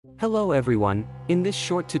Hello everyone, in this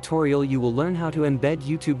short tutorial you will learn how to embed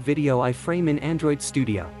YouTube video iframe in Android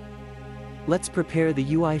Studio. Let's prepare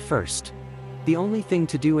the UI first. The only thing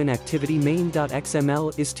to do in activity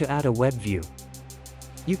main.xml is to add a web view.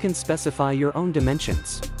 You can specify your own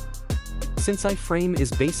dimensions. Since iframe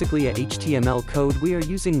is basically a HTML code, we are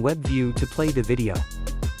using web view to play the video.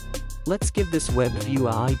 Let's give this web view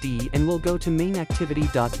a ID and we'll go to main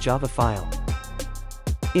activity.java file.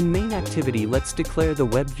 In main activity, let's declare the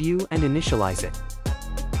web view and initialize it.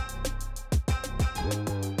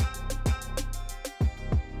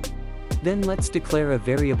 Then let's declare a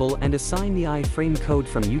variable and assign the iframe code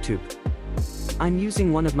from YouTube. I'm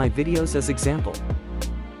using one of my videos as example.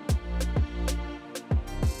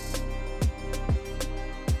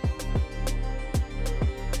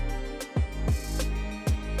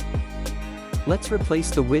 Let's replace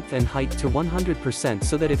the width and height to 100%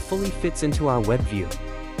 so that it fully fits into our web view.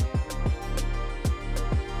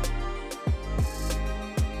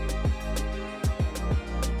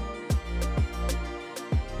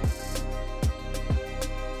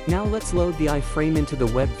 Now let's load the iframe into the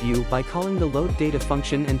web view by calling the load data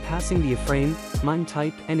function and passing the iframe, MIME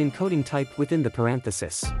type and encoding type within the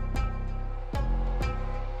parenthesis.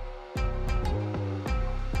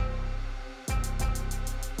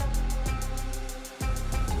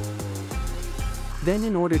 Then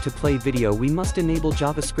in order to play video we must enable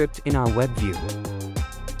JavaScript in our web view.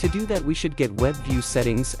 To do that we should get web view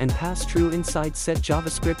settings and pass true inside set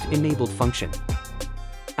JavaScript enabled function.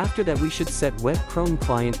 After that we should set web Chrome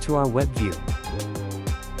client to our web view.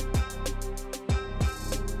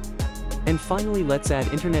 And finally let's add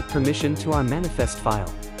internet permission to our manifest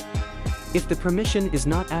file. If the permission is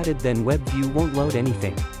not added then web view won't load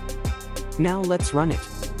anything. Now let's run it.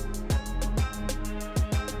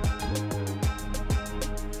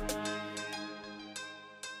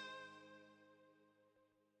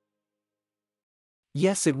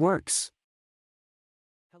 Yes, it works.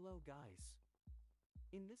 Hello guys.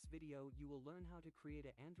 In this video you will learn how to create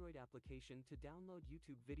an Android application to download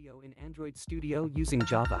YouTube video in Android Studio using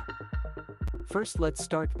Java. First let's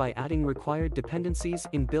start by adding required dependencies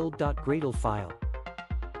in build.gradle file.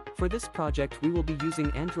 For this project we will be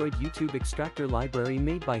using Android YouTube extractor library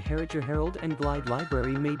made by Herald and Glide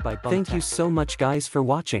library made by Bump. Thank you so much guys for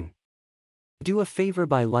watching. Do a favor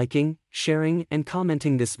by liking, sharing and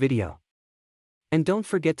commenting this video. And don't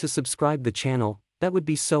forget to subscribe the channel, that would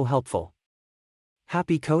be so helpful.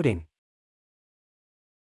 Happy coding!